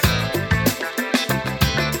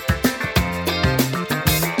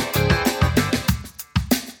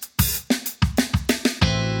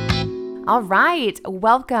All right,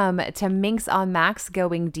 welcome to MinxOnMax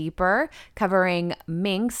Going Deeper, covering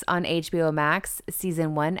Minx on HBO Max,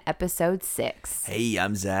 Season 1, Episode 6. Hey,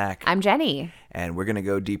 I'm Zack. I'm Jenny. And we're going to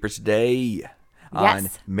go deeper today on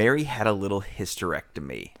Mary Had a Little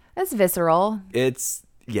Hysterectomy. That's visceral. We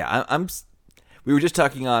were just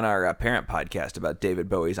talking on our parent podcast about David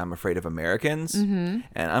Bowie's I'm Afraid of Americans, and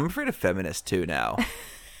I'm afraid of feminists too now.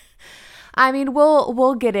 I mean,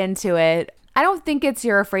 we'll get into it. I don't think it's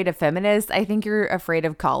you're afraid of feminists. I think you're afraid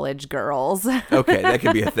of college girls. Okay, that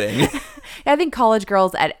could be a thing. I think college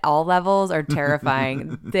girls at all levels are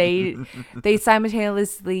terrifying. They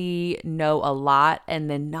simultaneously know a lot and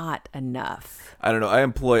then not enough. I don't know. I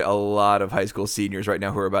employ a lot of high school seniors right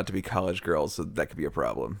now who are about to be college girls, so that could be a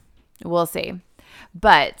problem. We'll see.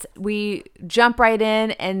 But we jump right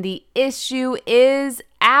in, and the issue is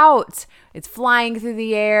out. It's flying through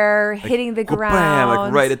the air, hitting the ground. Bam,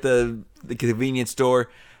 like right at the convenience store.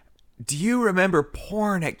 Do you remember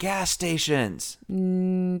porn at gas stations?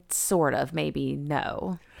 Sort of, maybe,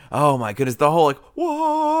 no. Oh my goodness, the whole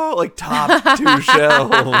whoa, top two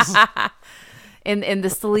shelves. In the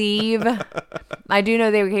sleeve. I do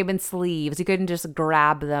know they came in sleeves. You couldn't just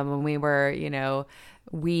grab them when we were,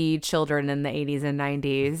 wee children in the 80s and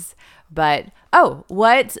 90s. But,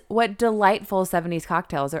 what delightful 70s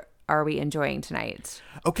cocktails are we enjoying tonight?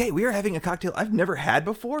 Okay, we are having a cocktail I've never had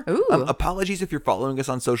before. Ooh. Apologies if you're following us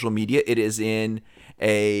on social media. It is in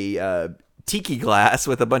a tiki glass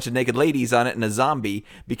with a bunch of naked ladies on it and a zombie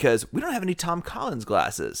because we don't have any Tom Collins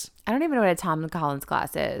glasses. I don't even know what a Tom Collins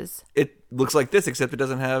glass is. It looks like this, except it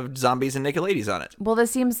doesn't have zombies and naked ladies on it. Well,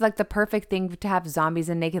 this seems like the perfect thing to have zombies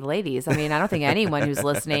and naked ladies. I mean, I don't think anyone who's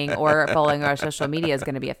listening or following our social media is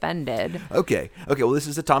going to be offended. Okay, well, this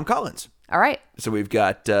is a Tom Collins. All right. So we've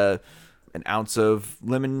got an ounce of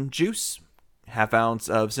lemon juice, half ounce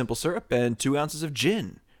of simple syrup, and 2 ounces of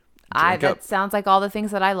gin. That sounds like all the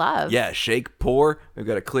things that I love. Yeah, shake, pour. We've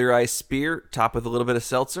got a clear ice spear, topped with a little bit of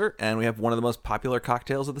seltzer, and we have one of the most popular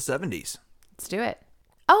cocktails of the 70s. Let's do it.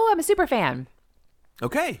 Oh, I'm a super fan.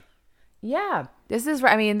 Okay. Yeah. This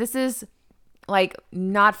is like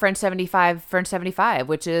not French 75,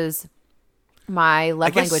 which is my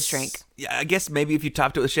love language drink. Yeah, I guess maybe if you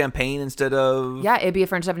topped it with champagne instead of... Yeah, it'd be a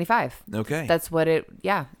French 75. Okay. That's what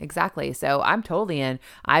yeah, exactly. So I'm totally in.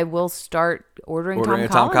 I will start ordering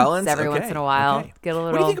Tom Collins every once in a while. Okay. Get a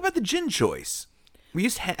little... What do you think about the gin choice?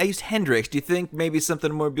 I used Hendrix. Do you think maybe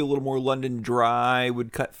something more, be a little more London Dry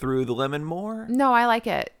would cut through the lemon more? No, I like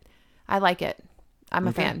it. I'm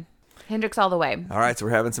a fan. Hendrix all the way. All right, so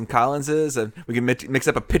we're having some Collinses, and we can mix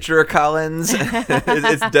up a pitcher of Collins.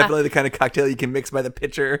 It's definitely the kind of cocktail you can mix by the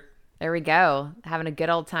pitcher. There we go. Having a good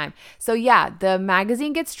old time. So yeah, the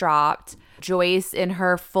magazine gets dropped. Joyce, in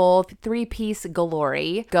her full 3-piece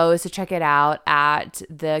glory, goes to check it out at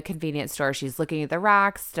the convenience store. She's looking at the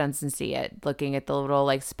racks, doesn't see it. Looking at the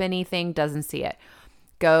little spinny thing, doesn't see it.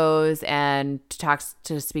 Goes and talks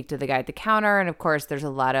to speak to the guy at the counter. And of course, there's a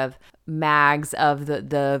lot of mags of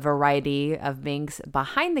the variety of Minx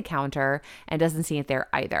behind the counter and doesn't see it there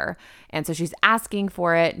either. And so she's asking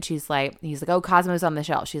for it. And he's like, oh, Cosmo's on the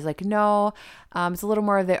shelf. She's like, no, it's a little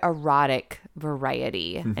more of the erotic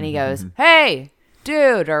variety. And he goes, hey,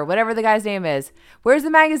 dude, or whatever the guy's name is, where's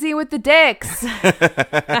the magazine with the dicks?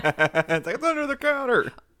 It's like, it's under the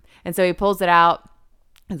counter. And so he pulls it out.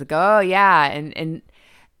 He's like, oh, yeah.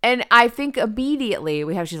 And I think immediately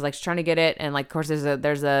she's trying to get it. And of course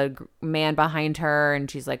there's a man behind her and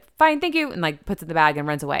she's like, fine, thank you. And puts it in the bag and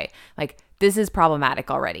runs away. This is problematic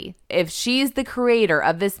already. If she's the creator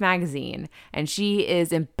of this magazine and she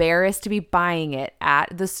is embarrassed to be buying it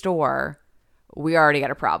at the store, we already got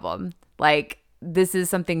a problem. This is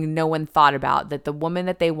something no one thought about, that the woman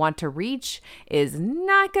that they want to reach is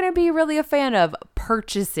not going to be really a fan of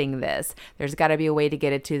purchasing this. There's got to be a way to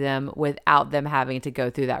get it to them without them having to go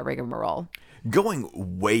through that rigmarole. Going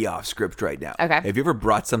way off script right now. Okay. Have you ever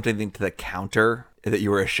brought something to the counter that you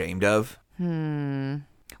were ashamed of?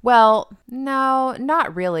 Well, no,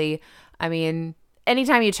 not really. I mean,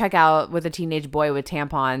 anytime you check out with a teenage boy with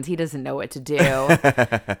tampons, he doesn't know what to do.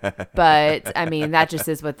 But I mean, that just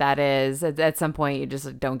is what that is. At some point, you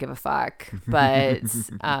just don't give a fuck. But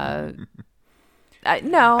no, I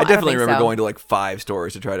definitely remember going to 5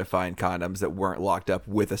 stores to try to find condoms that weren't locked up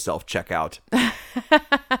with a self-checkout.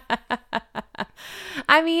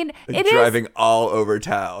 I mean, it is driving all over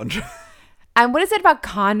town. And what is it about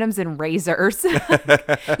condoms and razors?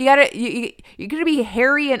 You're gonna be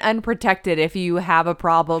hairy and unprotected if you have a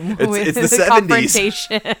problem with it's the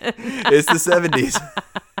confrontation. It's the 70s.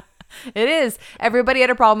 It is. Everybody had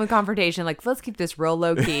a problem with confrontation. Let's keep this real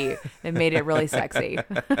low key. It made it really sexy,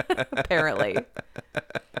 apparently.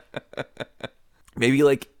 maybe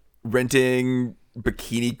like renting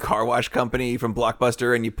Bikini Car Wash Company from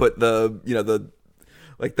Blockbuster, and you put the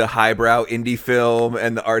highbrow indie film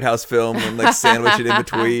and the art house film and like sandwich it in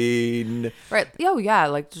between. Right. Oh yeah,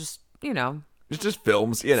 like just, you know. It's just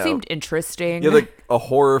films, you know. Seemed interesting. Yeah, like a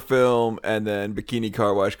horror film and then Bikini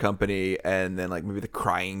Car Wash Company and then like maybe The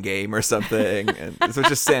Crying Game or something. And so it's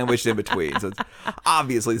just sandwiched in between. So it's,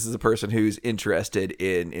 obviously this is a person who's interested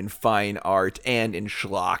in fine art and in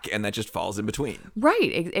schlock, and that just falls in between.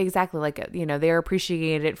 Right. Exactly. Like, you know, they're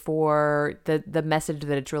appreciating it for the message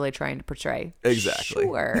that it's really trying to portray. Exactly.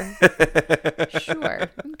 Sure. Sure.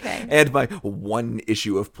 Okay. And my one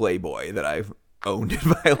issue of Playboy that I've owned in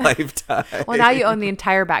my lifetime. Well, now you own the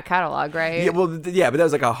entire back catalog, right? Yeah, well, yeah, but that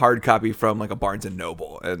was like a hard copy from like a Barnes and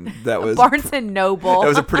Noble, and that was Barnes and Noble. That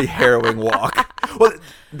was a pretty harrowing walk. Well,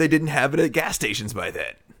 they didn't have it at gas stations by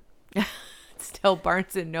then. Still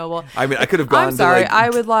Barnes and Noble. I mean, I could have gone. I'm sorry, to I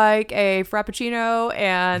would like a Frappuccino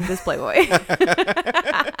and this Playboy.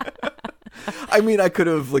 I mean, I could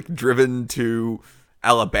have like driven to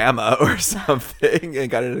Alabama or something and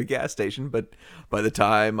got it at a gas station, but by the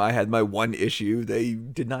time I had my one issue, they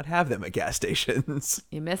did not have them at gas stations.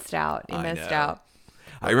 You missed out.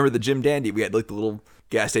 I remember the Jim Dandy. We had like the little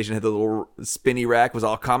gas station had the little spinny rack, was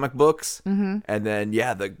all comic books, and then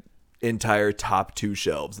the entire top two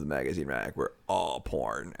shelves of the magazine rack were all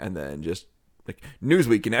porn, and then just like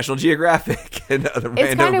Newsweek and National Geographic and other random magazines.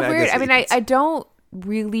 It's kind of weird. I mean, I don't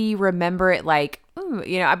really remember it like,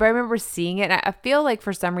 you know, but I remember seeing it. And I feel like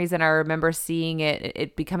for some reason I remember seeing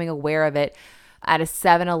it becoming aware of it at a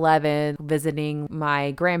 7-Eleven, visiting my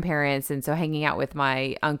grandparents, and so hanging out with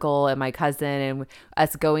my uncle and my cousin, and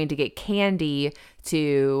us going to get candy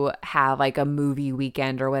to have like a movie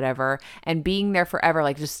weekend or whatever, and being there forever,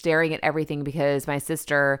 like just staring at everything because my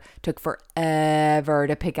sister took forever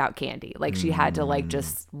to pick out candy. Like she had to like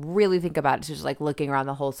just really think about it. She was like looking around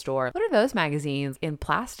the whole store. What are those magazines in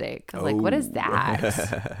plastic? I was like, what is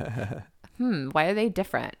that? Why are they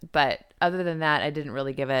different? But other than that, I didn't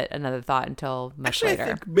really give it another thought until much later. I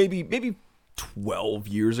think maybe 12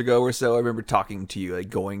 years ago or so, I remember talking to you, like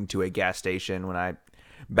going to a gas station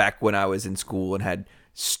back when I was in school and had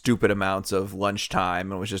stupid amounts of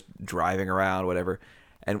lunchtime and was just driving around, whatever,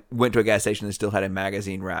 and went to a gas station that still had a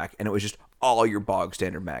magazine rack, and it was just all your bog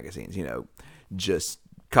standard magazines, you know, just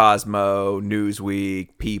Cosmo,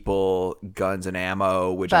 Newsweek, People, Guns and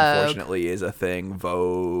Ammo, which Vogue. Unfortunately is a thing,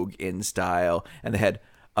 Vogue, In Style, and they had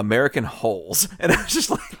American Holes, and I was just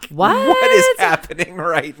like, what is happening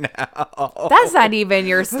right now? That's not even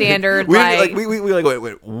your standard. we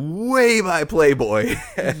went way by Playboy.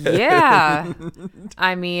 Yeah.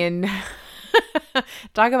 I mean,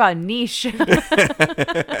 talk about niche.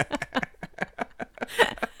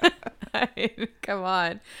 I mean, come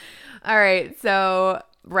on. All right. So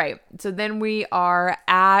then we are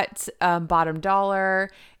at Bottom Dollar,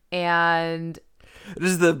 and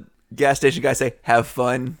this is the gas station guy say, have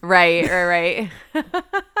fun. Right.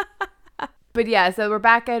 But yeah, so we're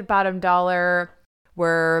back at Bottom Dollar.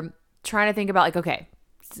 We're trying to think about like, okay,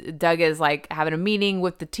 Doug is like having a meeting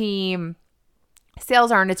with the team.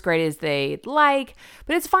 Sales aren't as great as they'd like,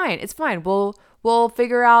 but it's fine. We'll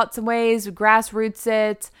figure out some ways, grassroots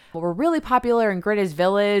it. We're really popular in Greenwich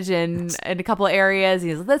Village and in a couple of areas.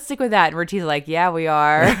 He's like, let's stick with that. And Richie's like, yeah, we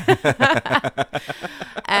are.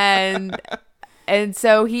 And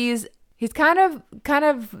so he's kind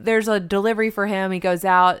of there's a delivery for him. He goes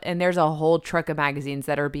out and there's a whole truck of magazines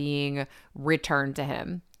that are being returned to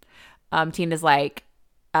him. Tina's like,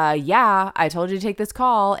 yeah, I told you to take this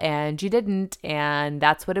call and you didn't. And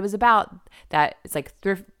that's what it was about. That it's like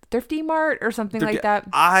Thrifty Mart or something like that.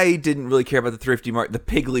 I didn't really care about the Thrifty Mart. The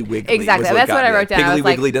Piggly Wiggly. Exactly. That's what I wrote down. Piggly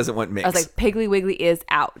Wiggly doesn't want Minx. I was like, Piggly Wiggly is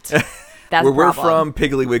out. That's where we're from,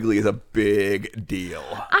 Piggly Wiggly is a big deal.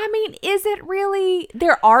 I mean, is it really?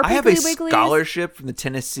 There are Piggly Wigglies. I have a scholarship from the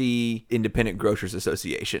Tennessee Independent Grocers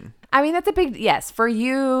Association. I mean, that's a big, yes, for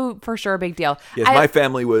you, for sure, a big deal. Yes, my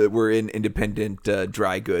family were in independent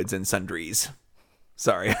dry goods and sundries.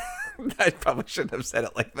 Sorry. I probably shouldn't have said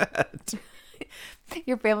it like that.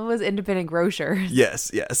 Your family was independent grocers.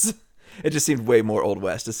 Yes. It just seemed way more Old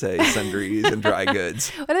West to say sundries and dry goods.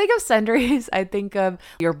 When I think of sundries, I think of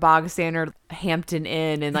your bog standard Hampton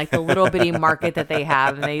Inn and like the little bitty market that they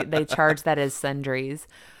have, and they charge that as sundries.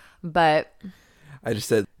 But I just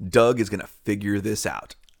said, Doug is going to figure this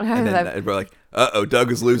out. And then we're like, uh-oh,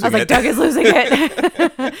 Doug is losing it. I was like, Doug is losing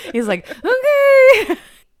it. He's like, okay.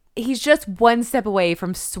 He's just one step away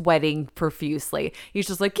from sweating profusely. He's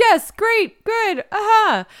just like, yes, great, good,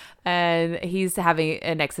 and he's having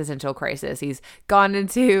an existential crisis. He's gone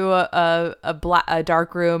into a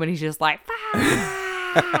dark room, and he's just like,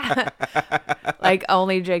 Like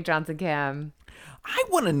only Jake Johnson can. I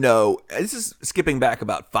want to know, this is skipping back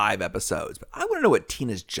about 5 episodes, but I want to know what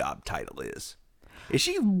Tina's job title is. Is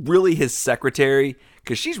she really his secretary?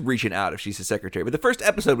 Because she's reaching out if she's his secretary. But the first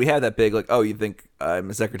episode, we have that big, like, oh, you think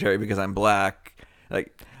I'm a secretary because I'm black?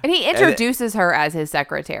 Like, and he introduces her as his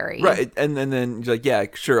secretary. Right. And then he's like, yeah,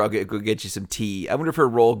 sure, I'll go get you some tea. I wonder if her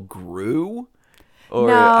role grew. Or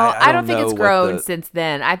no, I don't think know it's grown since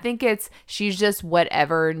then. I think she's just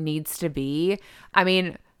whatever needs to be. I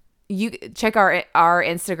mean, you check our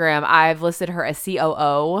Instagram. I've listed her as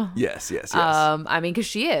COO. Yes. I mean, because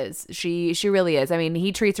she is. She really is. I mean,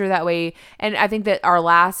 he treats her that way. And I think that the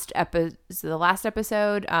last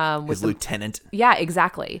episode was his lieutenant. Yeah,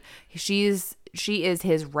 exactly. She is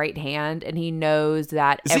his right hand, and he knows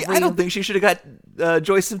that. I don't think she should have got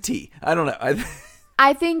Joyce some tea. I don't know.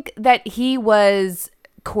 I think that he was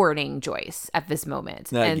courting Joyce at this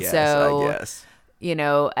moment. I guess. You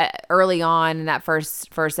know, early on in that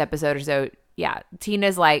first episode or so, yeah,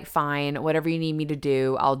 Tina's like, fine, whatever you need me to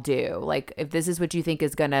do, I'll do. Like, if this is what you think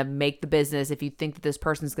is going to make the business, if you think that this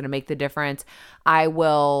person's going to make the difference, I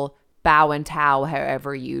will bow and towel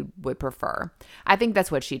however you would prefer. I think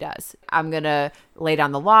that's what she does. I'm going to lay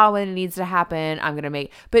down the law when it needs to happen.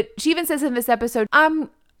 But she even says in this episode,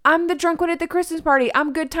 I'm the drunk one at the Christmas party.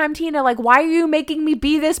 I'm good time Tina. Like, why are you making me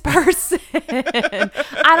be this person?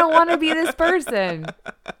 I don't want to be this person.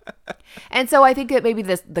 And so I think that maybe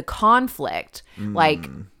the conflict, like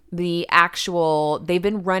they've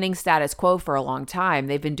been running status quo for a long time.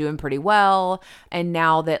 They've been doing pretty well. And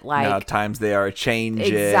now that now times they are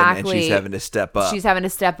changing, exactly, and she's having to step up. She's having to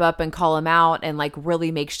step up and call him out and like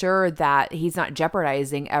really make sure that he's not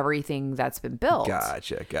jeopardizing everything that's been built.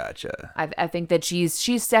 Gotcha. I think that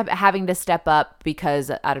she's having to step up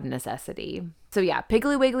because out of necessity. So yeah,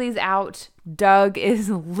 Piggly Wiggly's out. Doug is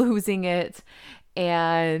losing it.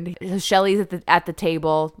 And Shelly's at the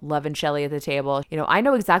table, loving Shelly at the table. You know, I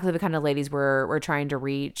know exactly the kind of ladies we're trying to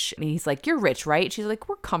reach. And he's like, "You're rich, right?" She's like,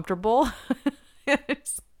 "We're comfortable."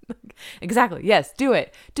 Exactly. Yes. Do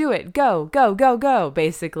it. Go.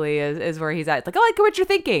 Basically is where he's at. It's like, I like what you're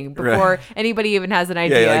thinking before anybody even has an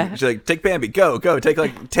idea. Yeah, she's like, take Bambi. Go. Take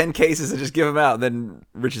like 10 cases and just give them out. And then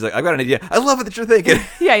Richie's like, I've got an idea. I love it that you're thinking.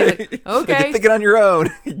 Yeah. He's like, okay. Like, you're thinking on your own.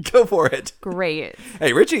 Go for it. Great.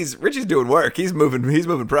 Hey, Richie's doing work. He's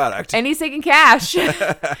moving product. And he's taking cash.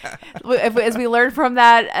 As we learned from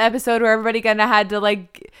that episode where everybody kind of had to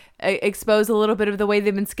like expose a little bit of the way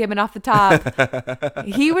they've been skimming off the top.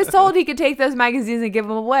 He was told he could take those magazines and give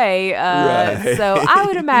them away. Right. So I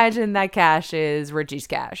would imagine that cash is Richie's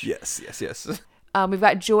cash. Yes. We've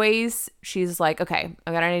got Joyce. She's like, okay,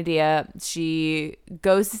 I got an idea. She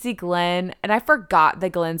goes to see Glenn. And I forgot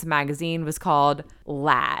that Glenn's magazine was called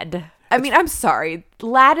Lad. I mean, I'm sorry.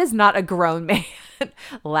 Lad is not a grown man.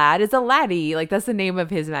 Lad is a laddie. Like, that's the name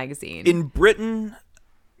of his magazine. In Britain,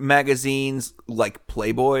 magazines like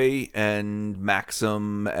Playboy and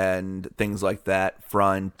Maxim and things like that,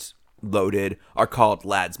 Front, Loaded, are called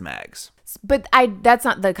Lads Mags. But that's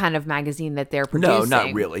not the kind of magazine that they're producing. No,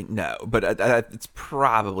 not really. No, but it's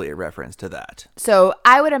probably a reference to that. So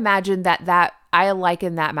I would imagine that I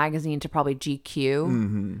liken that magazine to probably GQ.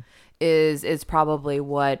 Mm-hmm. Is probably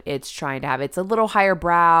what it's trying to have. It's a little higher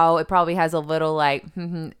brow. It probably has a little like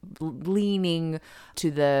leaning to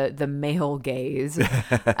the male gaze.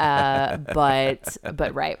 But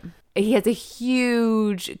right. He has a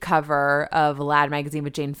huge cover of Lad magazine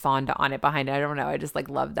with Jane Fonda on it behind it. I don't know. I just like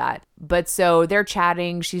love that. But so they're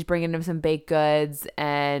chatting. She's bringing him some baked goods,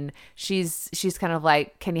 and she's kind of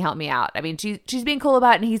like, "Can you help me out?" I mean, she's being cool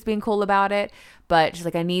about it, and he's being cool about it. But she's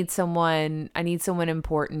like, I need someone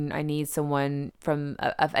important. I need someone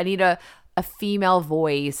I need a female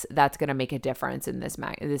voice that's going to make a difference in this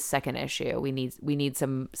second issue. We need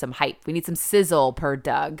some hype. We need some sizzle per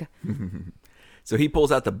Doug. So he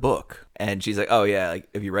pulls out the book, and she's like, "Oh yeah, like,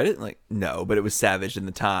 have you read it?" Like, no, but it was savaged in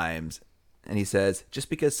the Times. And he says, "Just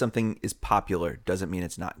because something is popular doesn't mean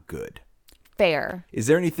it's not good." Fair. Is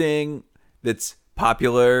there anything that's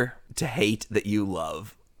popular to hate that you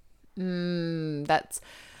love?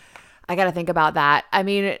 I got to think about that. I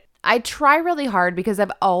mean, I try really hard because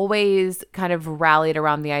I've always kind of rallied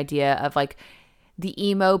around the idea of like the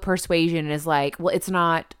emo persuasion is like, well, it's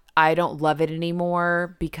not, I don't love it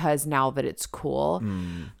anymore because now that it's cool.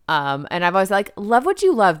 And I've always like, love what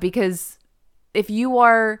you love, because if you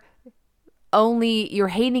are you're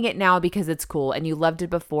hating it now because it's cool and you loved it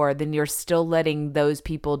before, then you're still letting those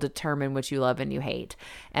people determine what you love and you hate.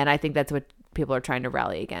 And I think that's what people are trying to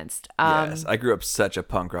rally against. Yes, I grew up such a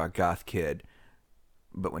punk rock goth kid.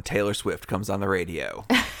 But when Taylor Swift comes on the radio,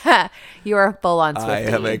 You are full on Swiftie. I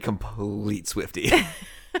am a complete Swiftie.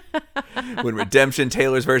 When Redemption,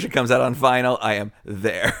 Taylor's version, comes out on vinyl, I am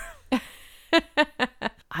there.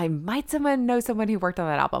 I might know someone who worked on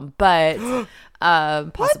that album, but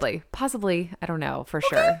possibly, I don't know for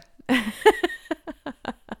sure.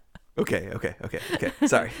 Okay.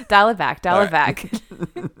 Sorry. Dial it back.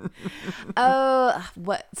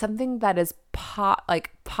 What something that is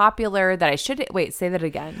popular that I should wait. Say that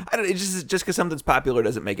again. I don't. It's just because something's popular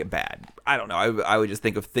doesn't make it bad. I don't know. I would just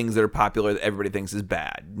think of things that are popular that everybody thinks is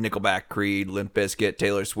bad. Nickelback, Creed, Limp Bizkit,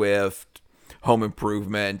 Taylor Swift, Home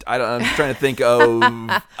Improvement. I'm just trying to think of.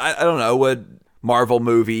 I don't know what Marvel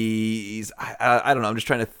movies. I don't know. I'm just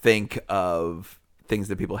trying to think of things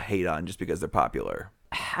that people hate on just because they're popular.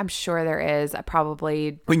 I'm sure there is.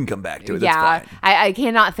 We can come back to it. Yeah, That's fine. I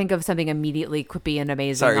cannot think of something immediately quippy and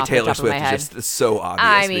amazing. Sorry, off Taylor the top Swift of my head. is just so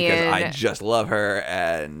obvious because I just love her,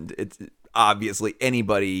 and it's obviously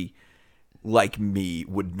anybody like me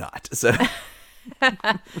would not. So,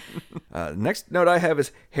 next note I have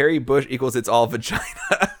is Harry Bush equals it's all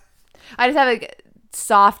vagina. I just have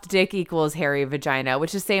soft dick equals hairy vagina,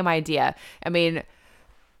 which is the same idea. I mean.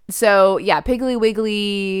 So, yeah, Piggly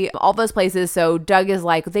Wiggly, all those places. So Doug is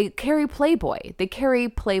like, they carry Playboy.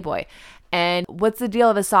 And what's the deal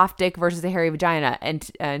of a soft dick versus a hairy vagina?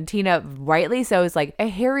 And Tina, rightly so, is like, a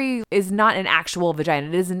hairy is not an actual vagina.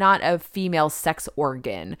 It is not a female sex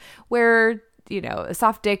organ. Where, a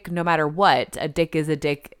soft dick, no matter what, a dick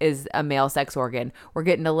is a male sex organ. We're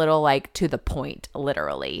getting a little, to the point,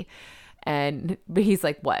 literally. But he's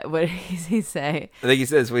like, what? What does he say? I think he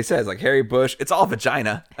says what he says, like Harry Bush, it's all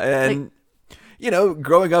vagina. And,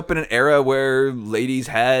 growing up in an era where ladies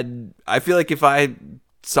I feel like if I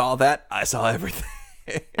saw that, I saw everything.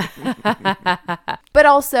 But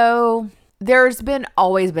also, there's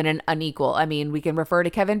always been an unequal. I mean, we can refer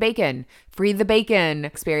to Kevin Bacon, Free the Bacon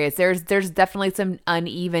experience. There's definitely some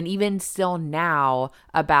uneven, even still now,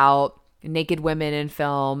 about naked women in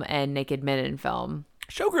film and naked men in film.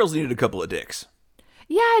 Showgirls needed a couple of dicks.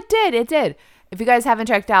 Yeah, it did. If you guys haven't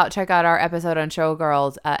check out our episode on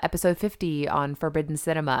Showgirls, episode 50 on Forbidden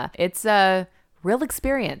Cinema. It's a real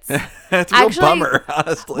experience. It's a real bummer,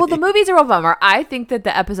 honestly. Well, the movie's a real bummer. I think that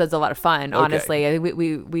the episode's a lot of fun, honestly. I think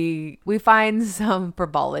we find some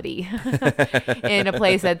frivolity in a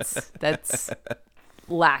place that's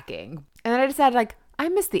lacking. And then I decided, I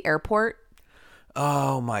miss the airport.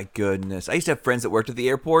 Oh, my goodness. I used to have friends that worked at the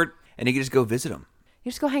airport, and you could just go visit them. You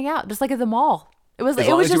just go hang out, just like at the mall. As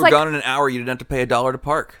long as you were gone in an hour, you didn't have to pay $1 to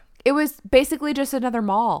park. It was basically just another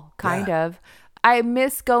mall, kind of. I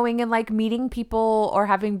miss going and meeting people or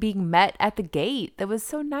being met at the gate. That was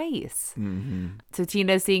so nice. Mm-hmm. So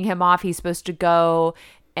Tina's seeing him off. He's supposed to go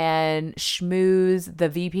and schmooze the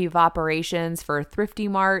VP of operations for Thrifty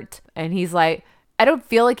Mart. And he's like, I don't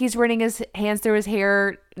feel like he's running his hands through his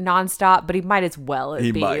hair nonstop, but he might as well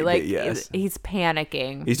be. Yes. He's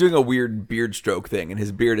panicking. He's doing a weird beard stroke thing, and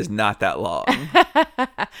his beard is not that long.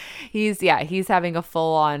 He's having a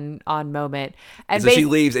full on moment. And so she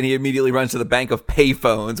leaves, and he immediately runs to the bank of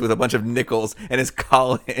payphones with a bunch of nickels and is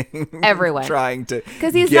calling everyone, trying to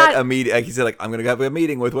get a meeting. Like he said, I'm going to have a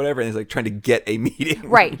meeting with whatever, and he's trying to get a meeting.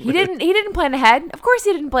 Right. He didn't plan ahead. Of course,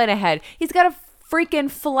 he didn't plan ahead. He's got a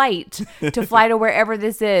freaking flight to fly to wherever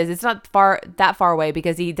this is. It's not that far away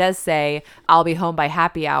because he does say I'll be home by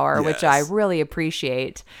happy hour, which I really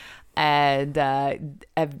appreciate. And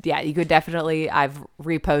you could definitely, I've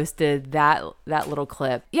reposted that little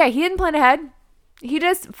clip. Yeah, he didn't plan ahead. He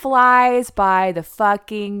just flies by the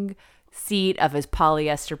fucking seat of his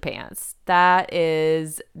polyester pants. That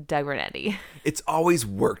is Doug Renetti. It's always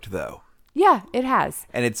worked though. Yeah, it has.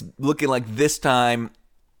 And it's looking like this time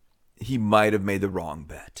he might have made the wrong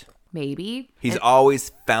bet. Maybe. He's always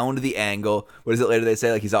found the angle. What is it later they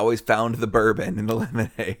say? He's always found the bourbon in the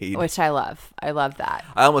lemonade. Which I love. I love that.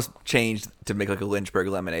 I almost changed to make a Lynchburg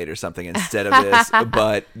lemonade or something instead of this.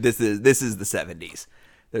 But this is the 70s.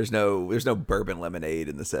 There's no bourbon lemonade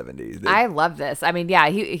in the 70s. I love this. I mean, yeah,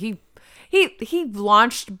 he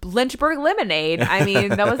launched Lynchburg lemonade. I mean,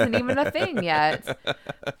 that wasn't even a thing yet.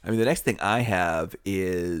 I mean, the next thing I have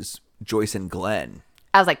is Joyce and Glenn.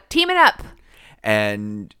 I was like, teaming up.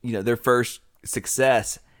 And, their first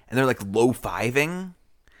success, and they're low-fiving.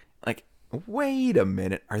 Wait a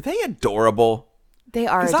minute. Are they adorable? They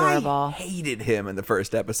are adorable. I hated him in the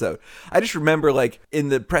first episode. I just remember, in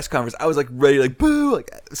the press conference, I was, ready, boo,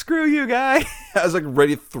 screw you, guy. I was,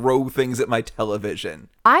 ready to throw things at my television.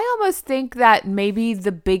 I almost think that maybe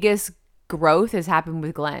the biggest growth has happened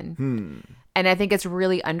with Glenn. And I think it's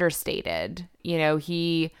really understated.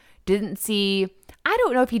 He didn't see, I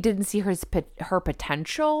don't know if he didn't see her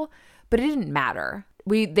potential, but it didn't matter.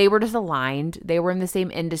 They were just aligned. They were in the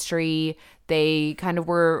same industry. They kind of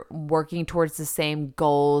were working towards the same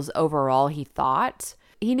goals overall, he thought.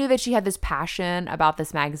 He knew that she had this passion about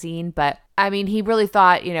this magazine, but I mean, he really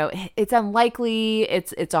thought, it's unlikely.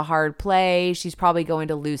 It's a hard play. She's probably going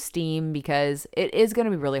to lose steam because it is going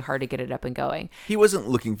to be really hard to get it up and going. He wasn't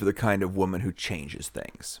looking for the kind of woman who changes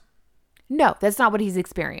things. No, that's not what he's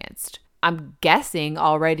experienced. I'm guessing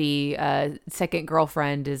already second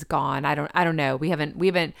girlfriend is gone. I don't know. We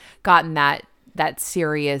haven't gotten that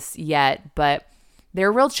serious yet, but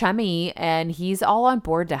they're real chummy and he's all on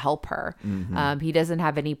board to help her. Mm-hmm. He doesn't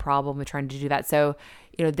have any problem with trying to do that. So,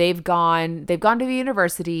 they've gone to the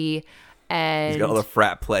university and he's got all the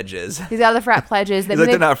frat pledges. He's got all the frat pledges. He's like,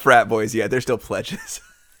 they're not frat boys yet. They're still pledges.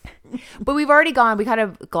 But we've already we kind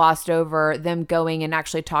of glossed over them going and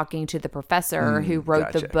actually talking to the professor who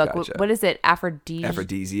wrote the book. Gotcha. What is it?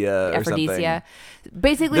 Aphrodisia or something.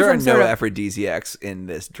 Basically, there are no aphrodisiacs in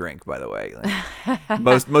this drink, by the way.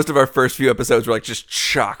 Like, most of our first few episodes were like just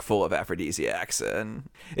chock full of aphrodisiacs, and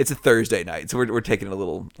it's a Thursday night, so we're taking it a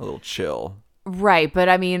little chill. Right, but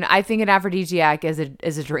I mean, I think an aphrodisiac is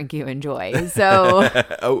a drink you enjoy. So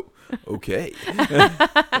oh. Okay.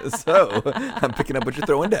 So, I'm picking up what you're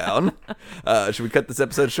throwing down. Should we cut this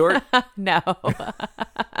episode short? No.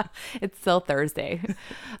 It's still Thursday.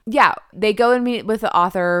 Yeah, they go and meet with the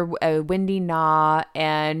author, Wendy Na,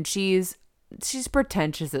 and she's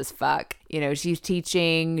pretentious as fuck. She's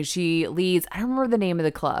teaching, she leads, I don't remember the name of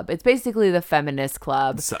the club. It's basically the feminist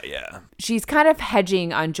club. So, yeah. She's kind of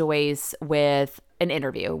hedging on Joyce with an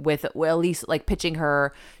interview with, well, at least like pitching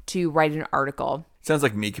her to write an article. Sounds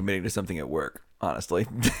like me committing to something at work, honestly.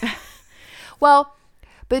 Well,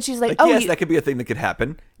 but she's like, yes, that could be a thing that could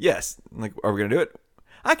happen. Yes. Like, are we going to do it?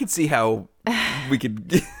 I could see how we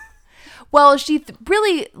could. Well, she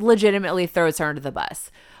really legitimately throws her under the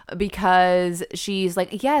bus because she's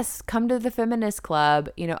like, yes, come to the feminist club.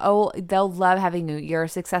 They'll love having you. You're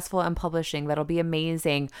successful in publishing. That'll be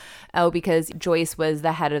amazing. Oh, because Joyce was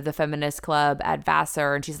the head of the feminist club at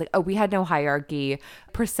Vassar. And she's like, oh, we had no hierarchy.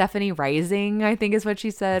 Persephone Rising, I think is what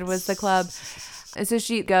she said was the club. And so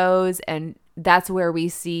she goes, and that's where we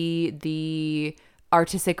see the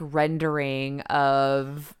artistic rendering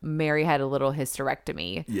of Mary had a little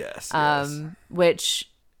hysterectomy. Yes. Which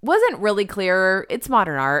wasn't really clear. It's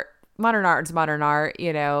modern art. Modern art's modern art.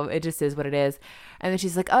 It just is what it is. And then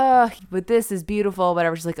she's like, oh, but this is beautiful,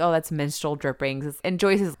 whatever. She's like, oh, that's menstrual drippings. And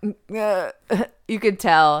Joyce is, you could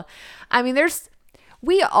tell. I mean,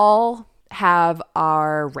 we all have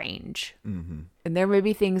our range. Mm-hmm. And there may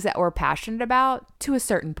be things that we're passionate about to a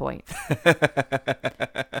certain point.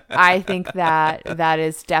 I think that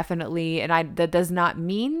is definitely, and that does not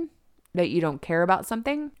mean that you don't care about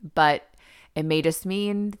something, but it may just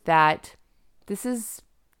mean that this is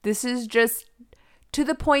just to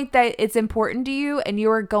the point that it's important to you and you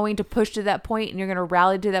are going to push to that point and you're going to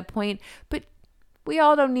rally to that point. But we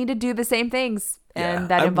all don't need to do the same things. And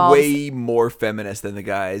that involves... I'm way more feminist than the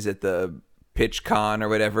guys at the Pitch Con or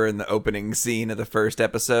whatever in the opening scene of the first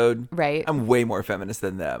episode. Right. I'm way more feminist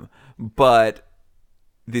than them. But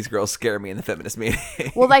these girls scare me in the feminist meeting.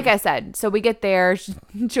 Well, like I said, so we get there.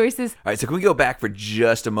 Joyce is... All right, so can we go back for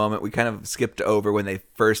just a moment? We kind of skipped over when they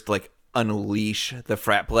first, unleash the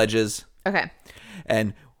frat pledges. Okay.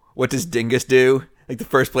 And what does Dingus do? The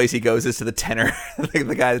first place he goes is to the tenor.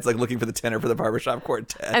 The guy that's, looking for the tenor for the barbershop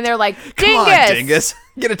quartet. And they're like, Dingus! Come on, Dingus!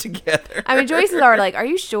 Get it together. I mean, Joyce is already like, are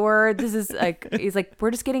you sure this is, he's like,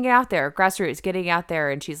 we're just getting it out there. Grassroots, getting out there.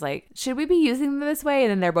 And she's like, should we be using them this way?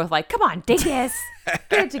 And then they're both like, come on, Dingus!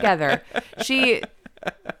 Get it together.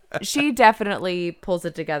 She definitely pulls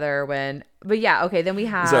it together but yeah, okay, then we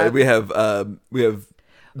have... Sorry, we have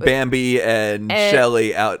Bambi and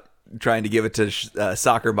Shelley out trying to give it to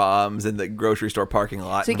soccer moms in the grocery store parking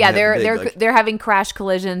lot. So yeah, they're having crash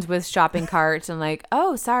collisions with shopping carts and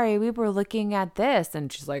oh, sorry, we were looking at this.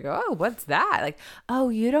 And she's like, oh, what's that? Oh,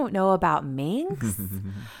 you don't know about Minx?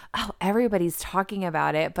 Oh, everybody's talking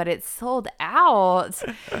about it, but it's sold out.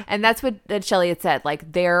 And that's what Shelley had said.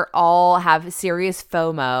 They're all have serious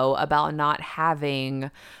FOMO about not having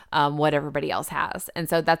what everybody else has. And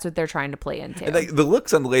so that's what they're trying to play into. And the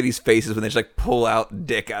looks on the ladies' faces when they just pull out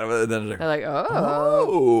dick out of it. And then they're like,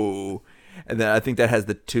 oh. And then I think that has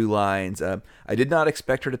the two lines. I did not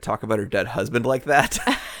expect her to talk about her dead husband like that.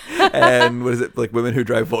 And what is it? Women who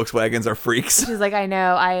drive Volkswagens are freaks. She's like, I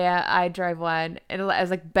know. I drive one. And it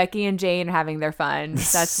was Becky and Jane having their fun.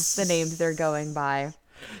 That's the names they're going by.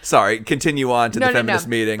 Sorry, continue on to the feminist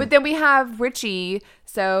meeting. But then we have Richie.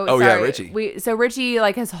 Richie. So Richie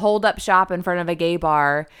like has holed up shop in front of a gay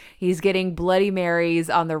bar. He's getting Bloody Marys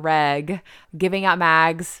on the reg, giving out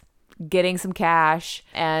mags, getting some cash,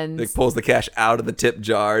 and like pulls the cash out of the tip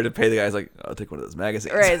jar to pay the guy. He's like, I'll take one of those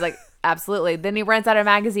magazines. Right, he's like, absolutely. Then he runs out of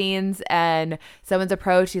magazines, and someone's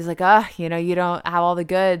approached. He's like, you don't have all the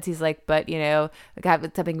goods. He's like, but I got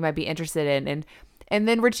something you might be interested in, and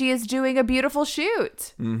then Richie is doing a beautiful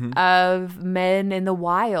shoot of men in the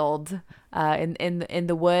wild, in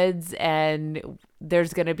the woods, and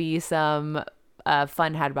there's gonna be some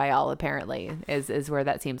fun had by all. Apparently, is where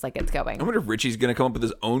that seems like it's going. I wonder if Richie's gonna come up with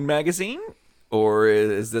his own magazine, or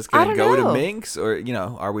is this gonna go to Minx, or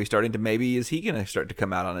are we starting to is he gonna start to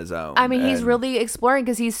come out on his own? I mean, he's really exploring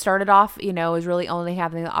because he started off, is really only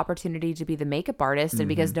having the opportunity to be the makeup artist, and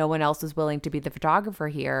because no one else was willing to be the photographer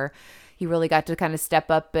here, he really got to kind of step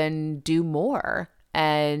up and do more.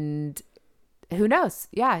 And who knows?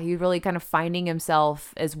 Yeah, he's really kind of finding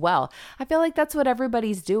himself as well. I feel like that's what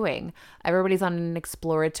everybody's doing. Everybody's on an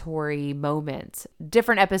exploratory moment.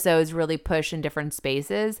 Different episodes really push in different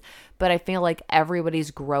spaces, but I feel like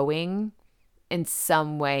everybody's growing in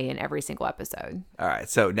some way in every single episode. All right,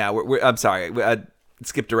 so now I'm sorry, I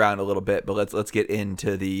skipped around a little bit, but let's get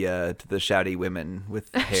into the shouty women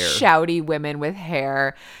with hair. Shouty women with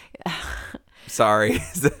hair. Sorry.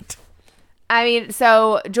 I mean,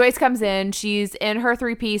 so Joyce comes in. She's in her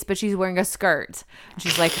 3-piece, but she's wearing a skirt.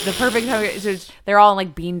 She's like the perfect. They're all in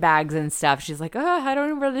like bean bags and stuff. She's like, I don't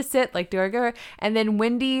know where to sit. Like, do I go? And then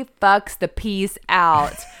Wendy fucks the piece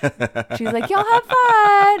out. She's like, y'all have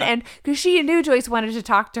fun, and because she knew Joyce wanted to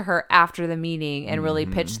talk to her after the meeting and really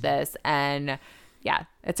pitch this. And yeah,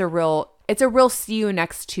 it's a real see you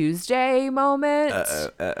next Tuesday moment.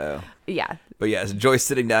 Yeah. But yeah, so Joyce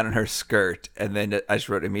sitting down in her skirt, and then I just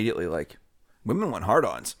wrote immediately like, women want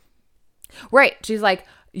hard-ons. Right. She's like,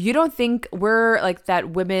 you don't think we're like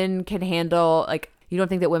that women can handle, like, you don't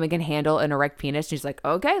think that women can handle an erect penis? She's like,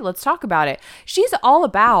 okay, let's talk about it. She's all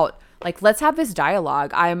about like, let's have this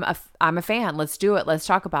dialogue. I'm a fan. Let's do it. Let's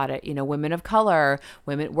talk about it. Women of color,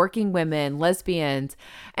 working women, lesbians.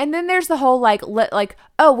 And then there's the whole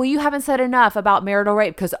oh, well, you haven't said enough about marital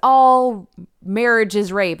rape because all marriage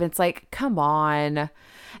is rape. It's like, come on.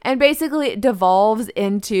 And basically it devolves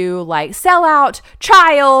into like sellout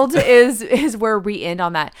child is where we end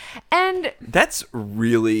on that. And that's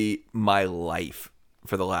really my life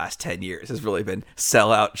for the last 10 years has really been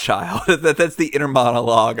sellout child. That's the inner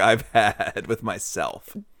monologue I've had with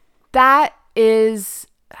myself. That's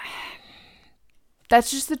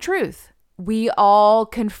just the truth. We all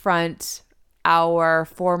confront our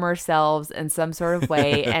former selves in some sort of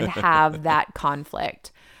way and have that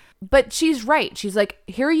conflict. But she's right. She's like,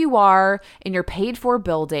 here you are in your paid for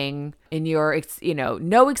building, in your,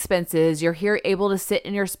 no expenses. You're here able to sit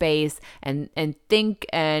in your space and think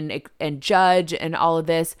and judge and all of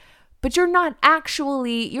this. But you're not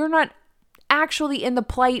actually in the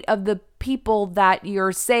plight of the people that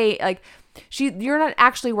you're saying, like, you're not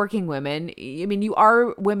actually working women. I mean, you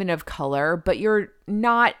are women of color, but you're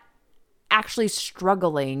not actually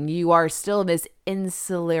struggling. You are still in this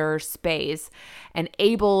insular space and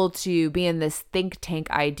able to be in this think tank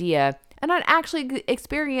idea and not actually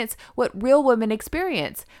experience what real women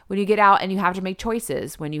experience when you get out and you have to make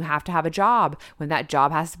choices, when you have to have a job, when that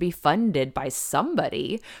job has to be funded by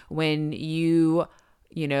somebody, when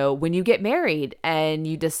when you get married and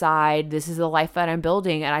you decide this is the life that I'm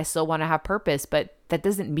building and I still want to have purpose, but that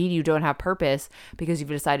doesn't mean you don't have purpose because you've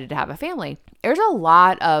decided to have a family. There's a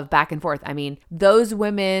lot of back and forth. I mean, those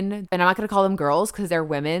women, and I'm not going to call them girls because they're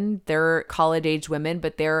women, they're college age women,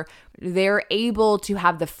 but they're able to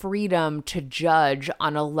have the freedom to judge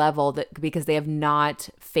on a level that because they have not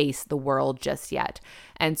faced the world just yet.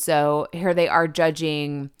 And so here they are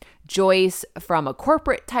judging Joyce from a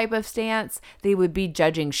corporate type of stance. They would be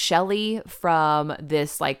judging Shelley from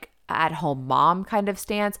this like at-home mom kind of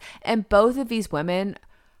stance. And both of these women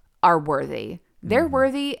are worthy. They're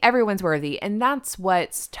worthy. Everyone's worthy. And that's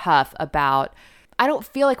what's tough about, I don't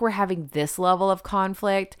feel like we're having this level of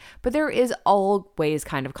conflict, but there is always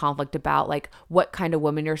kind of conflict about like what kind of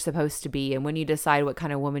woman you're supposed to be and when you decide what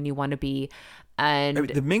kind of woman you want to be. And I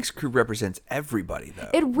mean, the Minx crew represents everybody, though.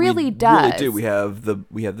 It really does. We really do.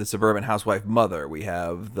 We have the suburban housewife mother. We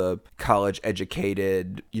have the college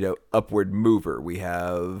educated, upward mover. We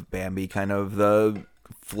have Bambi, kind of the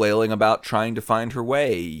flailing about trying to find her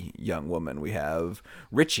way young woman. We have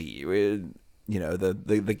Richie,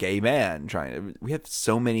 the gay man trying to. We have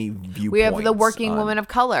so many viewpoints. We have the working woman of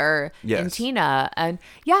color in Tina, and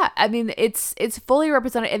I mean it's fully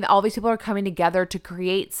represented, and all these people are coming together to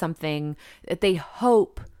create something that they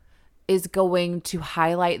hope is going to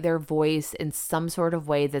highlight their voice in some sort of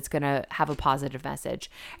way that's going to have a positive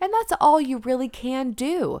message. And that's all you really can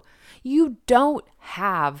do. You don't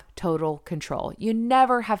have total control. You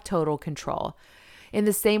never have total control. In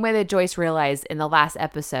the same way that Joyce realized in the last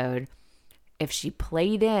episode, if she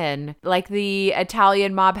played in like the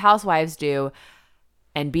Italian mob housewives do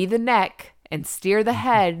and be the neck and steer the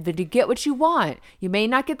head, then you get what you want. You may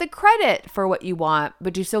not get the credit for what you want,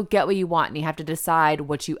 but you still get what you want, and you have to decide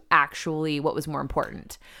what was more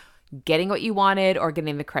important, getting what you wanted or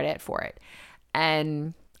getting the credit for it.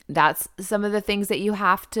 And that's some of the things that you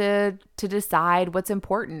have to decide what's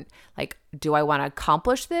important. Like, do I want to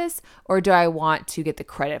accomplish this, or do I want to get the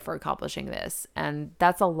credit for accomplishing this? And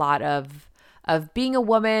that's a lot of being a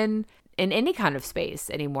woman in any kind of space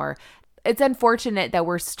anymore. It's unfortunate that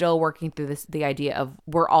we're still working through the idea of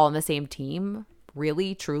we're all on the same team,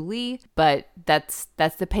 really, truly. But that's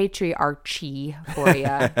the patriarchy for you.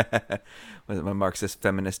 Was it my Marxist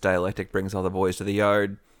feminist dialectic brings all the boys to the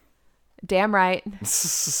yard? Damn right.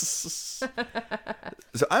 So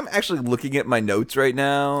I'm actually looking at my notes right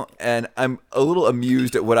now, and I'm a little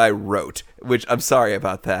amused at what I wrote, which I'm sorry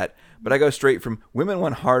about that. But I go straight from women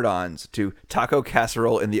want hard-ons to taco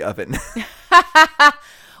casserole in the oven.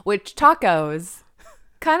 Which tacos,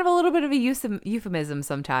 kind of a little bit of a euphemism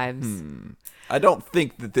sometimes. I don't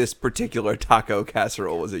think that this particular taco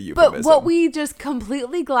casserole was a euphemism. But what we just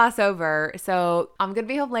completely gloss over, so I'm going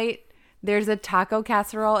to be home late. There's a taco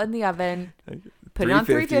casserole in the oven. Put it on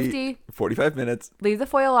 350. 45 minutes. Leave the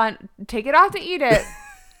foil on. Take it off to eat it.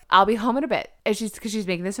 I'll be home in a bit. And because she's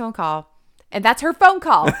making this phone call. And that's her phone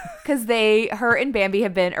call, because her and Bambi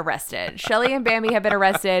have been arrested. Shelly and Bambi have been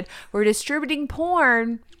arrested. We're distributing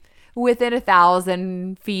porn within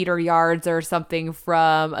 1,000 feet or yards or something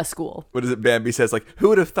from a school. What is it? Bambi says, like, who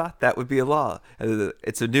would have thought that would be a law? And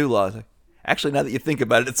it's a new law. It's like, actually, now that you think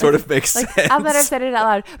about it sort of makes sense. I'm glad I've said it out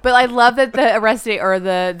loud. But I love that the arrestee or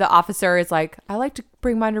the officer is like, I like to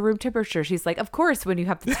bring mine to room temperature. She's like, of course, when you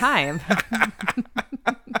have the time.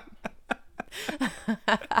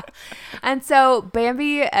 And so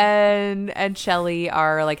Bambi and Shelly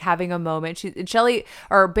are like having a moment.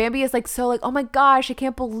 Bambi is like, so like, oh my gosh, I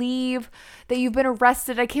can't believe that you've been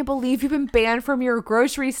arrested. I can't believe you've been banned from your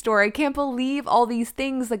grocery store. I can't believe all these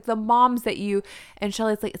things, like the moms that you. And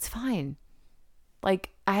Shelly's like, it's fine.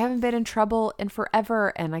 Like, I haven't been in trouble in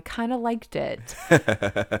forever, and I kind of liked it.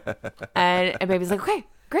 and Baby's like, okay,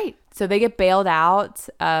 great. So they get bailed out.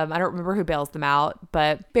 I don't remember who bails them out,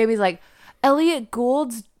 but Baby's like, Elliot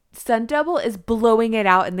Gould's stunt double is blowing it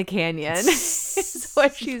out in the canyon. Is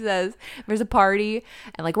what she says. There's a party,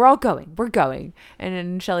 and like, we're going. And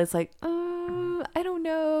then Shelly's like, I don't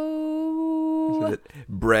know. So that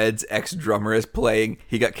Bread's ex-drummer is playing.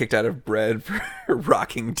 He got kicked out of Bread for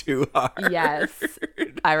rocking too hard. Yes.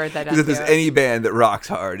 I wrote that down. Because if there's any band that rocks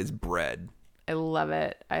hard, it's Bread. I love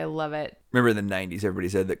it. Remember in the 90s, everybody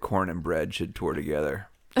said that Korn and Bread should tour together.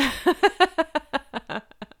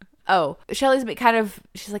 Oh, Shelly's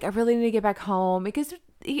she's like, I really need to get back home, because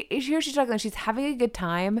here she's talking, she's having a good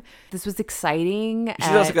time. This was exciting.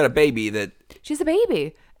 She's also got a baby she's a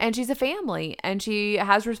baby, and she's a family, and she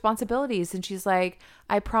has responsibilities. And she's like,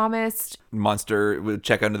 I promised Monster would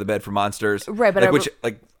check under the bed for monsters. Right, but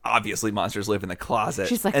obviously monsters live in the closet.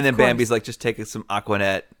 She's like, and then Bambi's like, just take some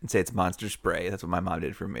Aquanet and say it's monster spray. That's what my mom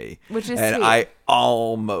did for me. Which is and sweet. I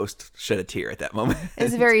almost shed a tear at that moment.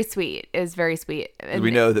 It's very sweet. It's very sweet. And we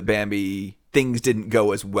know that Bambi, things didn't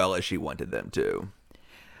go as well as she wanted them to.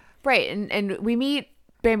 Right. And we meet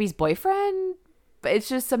Bambi's boyfriend, but it's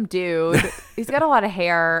just some dude. He's got a lot of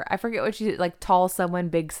hair. I forget what she's like, tall someone,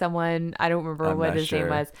 big someone. I don't remember what his name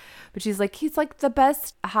was. But she's like, he's like the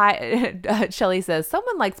best high. Shelly says,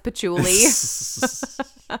 someone likes patchouli. Is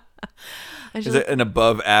it an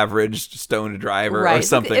above average stoned driver or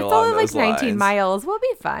something it's along only those like 19 lines? miles. We'll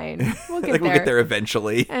be fine. We'll get there. We'll get there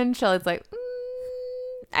eventually. And Shelly's like,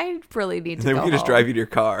 I really need to then go we can just drive you to your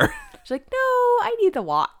car. She's like, no, I need the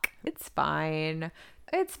walk. It's fine.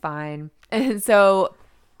 And so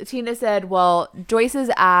Tina said, well, Joyce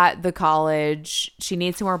is at the college. She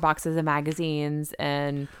needs some more boxes of magazines.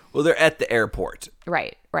 And well, they're at the airport.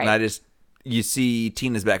 Right. And you see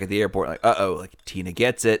Tina's back at the airport, like, uh-oh, like, Tina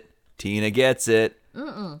gets it.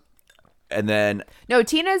 Mm-mm. And then... No,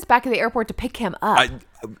 Tina's back at the airport to pick him up.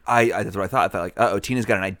 That's what I thought. I thought, like, uh-oh, Tina's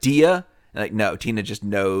got an idea. And like, no, Tina just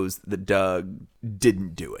knows that Doug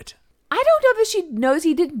didn't do it. I don't know that she knows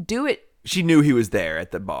he didn't do it. She knew he was there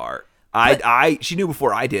at the bar. She knew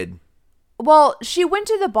before I did. Well, she went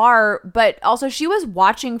to the bar, but also she was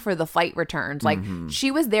watching for the flight returns. Like, she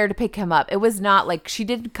was there to pick him up. It was not like she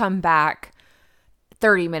didn't come back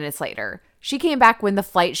 30 minutes later. She came back when the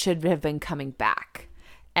flight should have been coming back.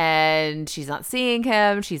 And she's not seeing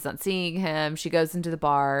him. She's not seeing him. She goes into the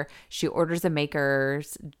bar. She orders a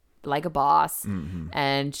Makers like a boss.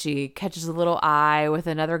 And she catches a little eye with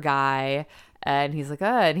another guy. And he's like,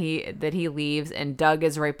 and he leaves, and Doug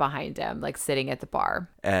is right behind him, like sitting at the bar.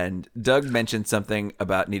 And Doug mentioned something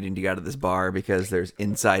about needing to get out of this bar because there's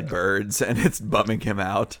inside birds, and it's bumming him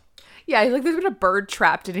out. Yeah, he's like, there's been a bird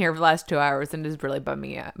trapped in here for the last 2 hours, and it's really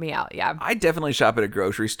bumming me out. Yeah. I definitely shop at a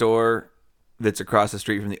grocery store that's across the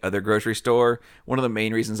street from the other grocery store. One of the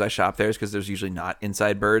main reasons I shop there is because there's usually not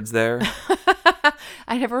inside birds there.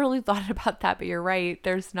 I never really thought about that, but you're right.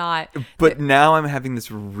 There's not. But now I'm having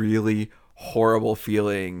this really horrible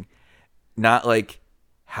feeling, not like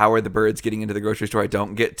how are the birds getting into the grocery store I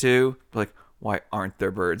don't get to, but like why aren't there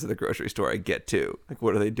birds at the grocery store I get to? Like,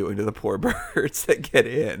 what are they doing to the poor birds that get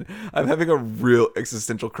in? I'm having a real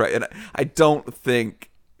existential crisis, and I don't think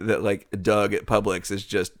that like Doug at Publix is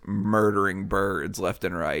just murdering birds left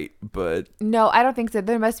and right, but no, I don't think so.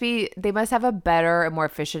 They must have a better and more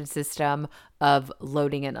efficient system of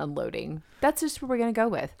loading and unloading. That's just what we're gonna go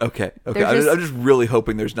with. Okay. I'm just really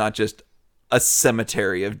hoping there's not just a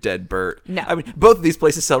cemetery of dead birds. No. I mean, both of these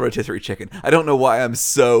places sell rotisserie chicken. I don't know why I'm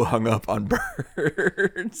so hung up on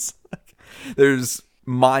birds. There's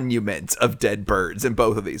monuments of dead birds in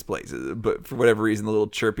both of these places, but for whatever reason, the little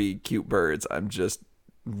chirpy, cute birds, I'm just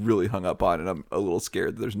really hung up on, and I'm a little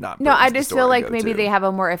scared that there's not. No, I just feel like maybe they have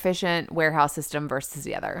a more efficient warehouse system versus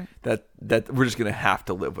the other. That we're just gonna have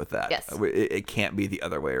to live with that. Yes, it can't be the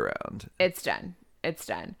other way around. It's done.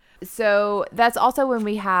 So that's also when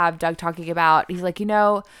we have Doug talking about, he's like,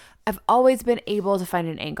 I've always been able to find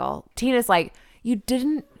an angle. Tina's like, you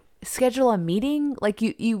didn't schedule a meeting? Like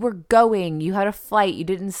you were going, you had a flight, you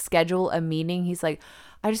didn't schedule a meeting. He's like,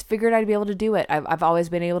 I just figured I'd be able to do it. I've always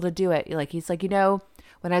been able to do it. He's like,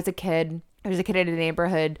 when I was a kid, there was a kid in the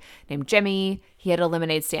neighborhood named Jimmy. He had a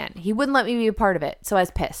lemonade stand. He wouldn't let me be a part of it. So I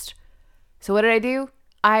was pissed. So what did I do?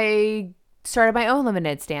 I started my own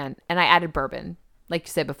lemonade stand, and I added bourbon, like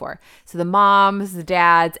you said before. So the moms, the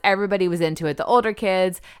dads, everybody was into it, the older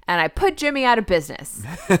kids, and I put Jimmy out of business.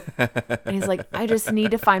 And he's like, I just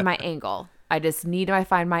need to find my angle. I just need to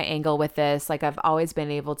find my angle with this. Like I've always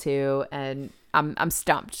been able to, and I'm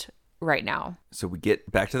stumped right now. So we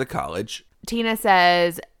get back to the college. Tina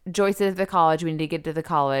says, Joyce is at the college. We need to get to the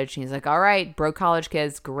college. And he's like, all right, broke college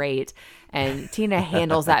kids. Great. And Tina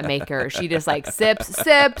handles that maker. She just like sips.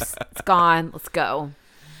 It's gone. Let's go.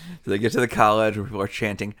 So they get to the college where people are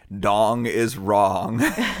chanting, "Dong is wrong."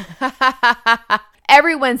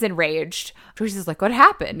 Everyone's enraged. Joyce is like, what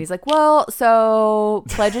happened? He's like, well, so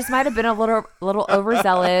pledges might have been a little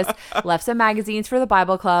overzealous, left some magazines for the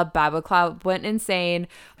Bible Club. Bible Club went insane.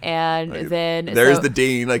 And then there's the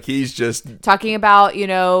dean. Like he's just talking about,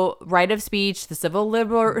 right of speech, the Civil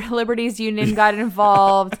Liberties Union got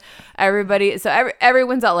involved. Everybody. So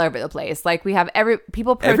everyone's all over the place. Like we have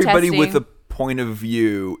people protesting. Everybody with a point of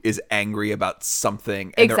view is angry about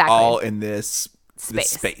something. And They're all in this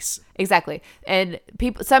space. Exactly. And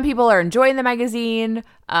some people are enjoying the magazine.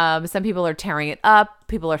 Some people are tearing it up.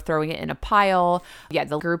 People are throwing it in a pile. Yeah,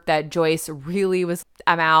 the group that Joyce really was,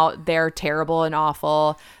 I'm out. They're terrible and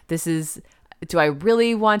awful. Do I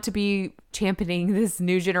really want to be championing this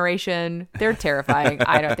new generation? They're terrifying.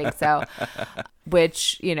 I don't think so.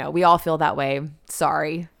 Which, we all feel that way.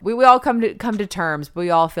 Sorry. We all come to terms, but we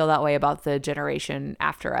all feel that way about the generation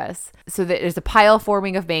after us. So there's a pile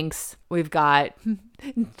forming of Minx. We've got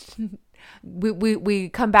we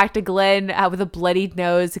come back to Glenn with a bloodied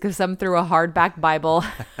nose because some threw a hardback Bible.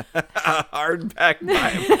 A hardback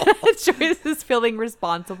Bible. Joyce is feeling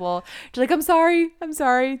responsible. She's like, I'm sorry.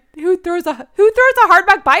 Who throws a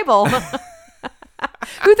hardback Bible?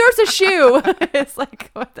 Who throws a shoe? It's like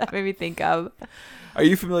what that made me think of. Are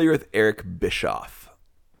you familiar with Eric Bischoff?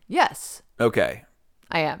 Yes. Okay.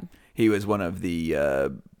 I am. He was one of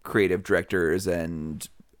the creative directors and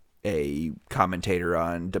a commentator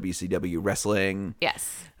on WCW wrestling.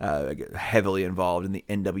 Yes. Heavily involved in the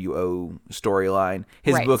NWO storyline.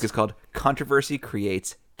 His book is called Controversy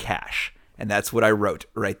Creates Cash. And that's what I wrote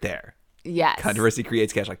right there. Yes. Controversy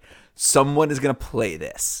Creates Cash. Like, someone is going to play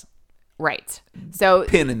this. Right. So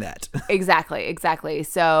pin in that. Exactly.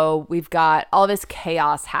 So we've got all this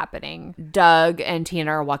chaos happening. Doug and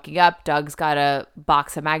Tina are walking up. Doug's got a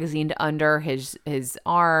box of magazine under his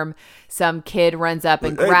arm. Some kid runs up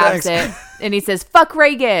and grabs it, and he says, "Fuck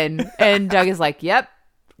Reagan." And Doug is like, "Yep,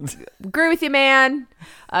 Agree with you, man.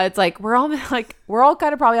 It's like we're all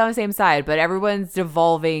kind of probably on the same side, but everyone's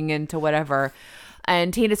devolving into whatever.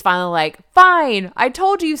 And Tina's finally like, fine, I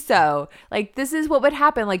told you so. Like, this is what would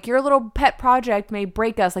happen. Like, your little pet project may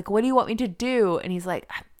break us. Like, what do you want me to do? And he's like,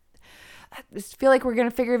 I just feel like we're going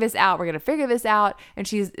to figure this out. We're going to figure this out. And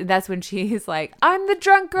that's when she's like, I'm the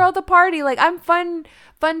drunk girl at the party. Like, I'm fun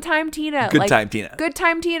time Tina. Good time Tina. Good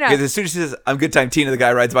time Tina. Because as soon as she says, I'm good time Tina, the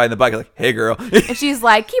guy rides by in the bike like, hey, girl. And she's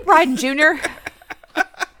like, keep riding, Junior.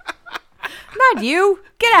 Not you.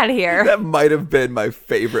 Get out of here. That might have been my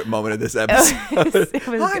favorite moment of this episode. It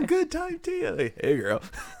was I'm good time Tina. Like, hey, girl.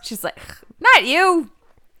 She's like, not you.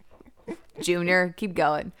 Junior, keep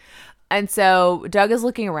going. And so Doug is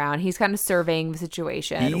looking around. He's kind of surveying the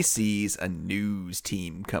situation. He sees a news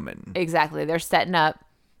team coming. Exactly. They're setting up.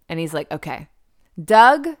 And he's like, okay.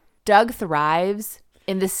 Doug thrives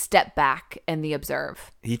in the step back and the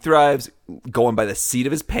observe. He thrives going by the seat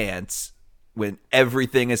of his pants when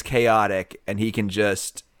everything is chaotic, and he can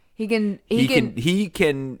just he's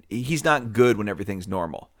not good when everything's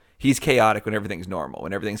normal. He's chaotic when everything's normal.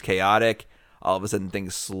 When everything's chaotic, all of a sudden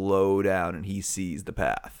things slow down and he sees the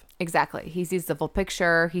path. Exactly. He sees the full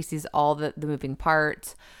picture. He sees all the moving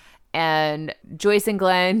parts. And Joyce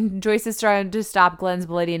is trying to stop Glenn's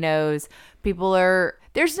bloody nose.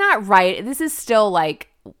 There's not right. This is still like,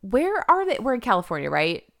 where are they? We're in California,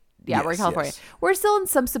 right? Yeah, yes, we're in California. Yes. We're still in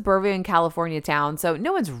some suburban California town, so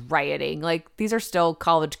no one's rioting. Like, these are still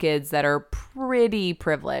college kids that are pretty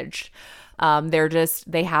privileged.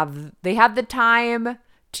 They have the time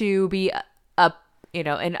to be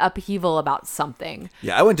in upheaval about something.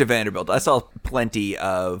 Yeah, I went to Vanderbilt. I saw plenty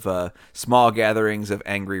of small gatherings of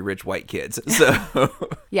angry rich white kids. So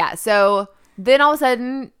yeah, so then all of a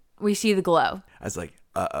sudden we see the glow. I was like,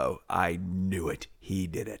 uh-oh, I knew it. He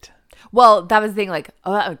did it. Well, that was the thing, like,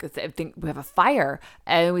 I think we have a fire.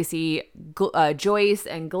 And we see Joyce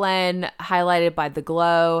and Glenn highlighted by the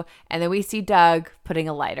glow. And then we see Doug putting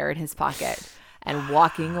a lighter in his pocket and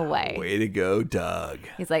walking away. Way to go, Doug.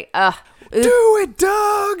 He's like, do it,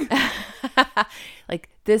 Doug! Like,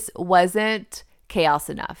 this wasn't chaos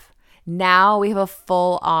enough. Now we have a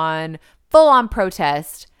full-on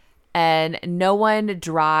protest. And nothing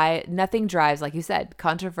drives, like you said,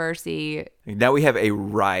 controversy. Now we have a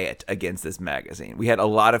riot against this magazine. We had a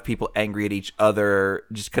lot of people angry at each other,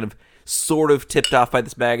 just kind of sort of tipped off by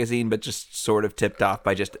this magazine, but just sort of tipped off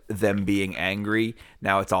by just them being angry.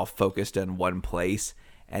 Now it's all focused in one place,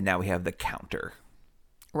 and now we have the counter.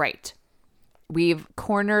 Right. We've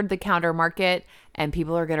cornered the counter market, and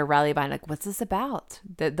people are going to rally behind, like, what's this about?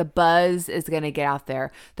 The buzz is going to get out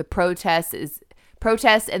there. The protest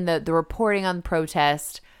and the reporting on the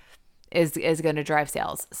protest is going to drive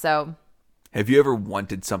sales. So, have you ever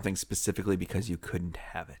wanted something specifically because you couldn't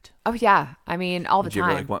have it? Oh yeah, I mean, all the time.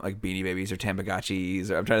 Did you ever want like Beanie Babies or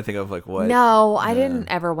Tamagotchis? Or I'm trying to think of like what. No, I didn't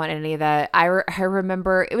ever want any of that. I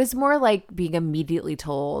remember it was more like being immediately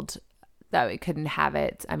told that we couldn't have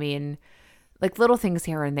it. I mean, like little things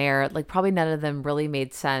here and there. Like probably none of them really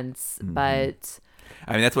made sense, but.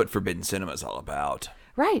 I mean, that's what Forbidden Cinema is all about.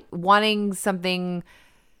 Right. Wanting something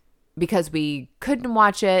because we couldn't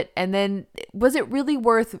watch it. And then was it really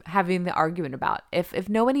worth having the argument about? If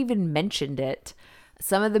no one even mentioned it,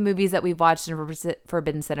 some of the movies that we've watched in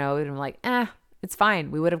Forbidden Cinema, we'd been like, it's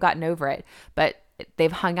fine. We would have gotten over it. But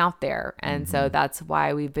they've hung out there. And so that's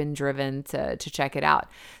why we've been driven to check it out.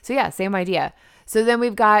 So yeah, same idea. So then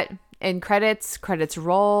we've got in credits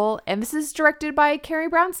roll, and this is directed by Carrie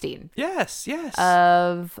Brownstein. Yes.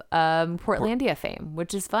 Of Portlandia fame,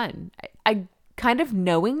 which is fun. I kind of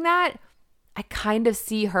knowing that, I kind of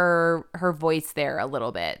see her voice there a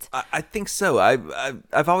little bit. I think so.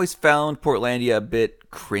 I've always found Portlandia a bit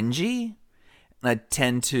cringy, and I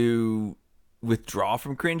tend to withdraw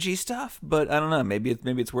from cringy stuff. But I don't know. Maybe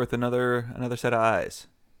it's worth another set of eyes.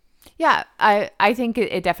 Yeah, I think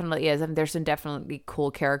it definitely is. I mean, there's some definitely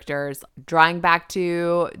cool characters. Drawing back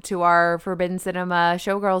to our Forbidden Cinema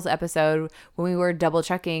Showgirls episode when we were double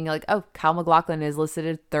checking, like, oh, Kyle MacLachlan is listed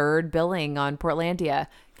at third billing on Portlandia.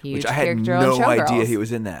 Huge Which I had character on no Showgirls. idea he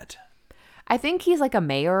was in that. I think he's like a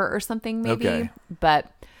mayor or something, maybe. Okay.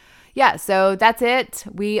 But yeah, so that's it.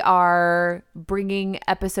 We are bringing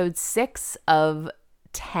episode 6 of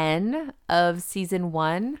 10 of season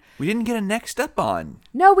 1. We didn't get a next up on.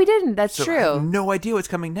 No, we didn't. That's so true. I have no idea what's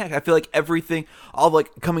coming next. I feel like everything, all of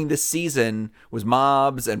like coming this season was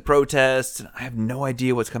mobs and protests. And I have no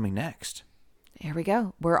idea what's coming next. Here we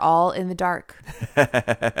go. We're all in the dark.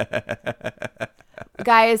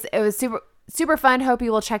 Guys, it was super fun. Hope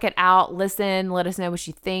you will check it out. Listen, let us know what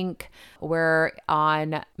you think. We're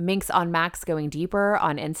on MinxOnMax Going Deeper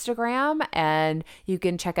on Instagram, and you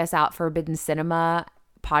can check us out Forbidden Cinema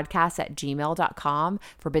podcast at gmail.com,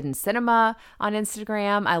 Forbidden Cinema on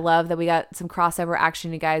Instagram. I love that we got some crossover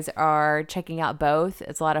action. You guys are checking out both.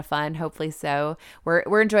 It's a lot of fun. Hopefully so.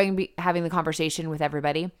 We're enjoying having the conversation with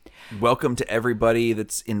everybody. Welcome to everybody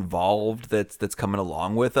that's involved, that's coming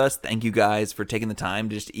along with us. Thank you guys for taking the time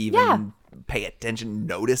to just even pay attention,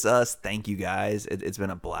 notice us. Thank you guys. It's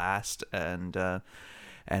been a blast, and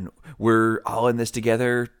we're all in this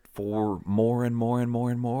together for more and more and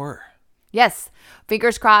more and more. Yes.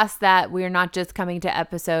 Fingers crossed that we're not just coming to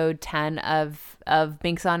episode 10 of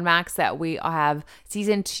MinxOnMax, that we have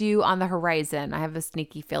season 2 on the horizon. I have a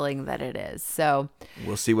sneaky feeling that it is. So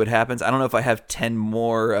we'll see what happens. I don't know if I have 10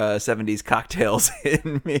 more 70s cocktails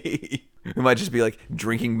in me. We might just be like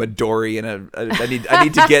drinking Midori, and I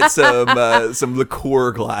need to get some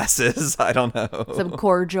liqueur glasses. I don't know. Some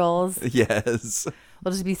cordials. Yes.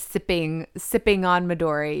 We'll just be sipping on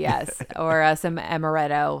Midori, yes, or some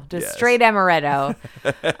amaretto, just straight amaretto.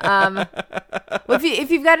 Well,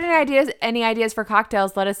 if you've got any ideas for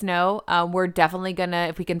cocktails, let us know. We're definitely gonna,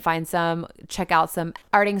 if we can find some, check out some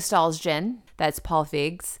Artingstall's gin. That's Paul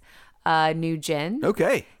Fig's new gin.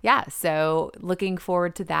 Okay. Yeah, so looking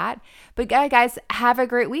forward to that. But guys, have a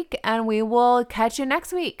great week, and we will catch you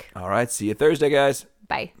next week. All right. See you Thursday, guys.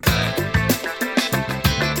 Bye.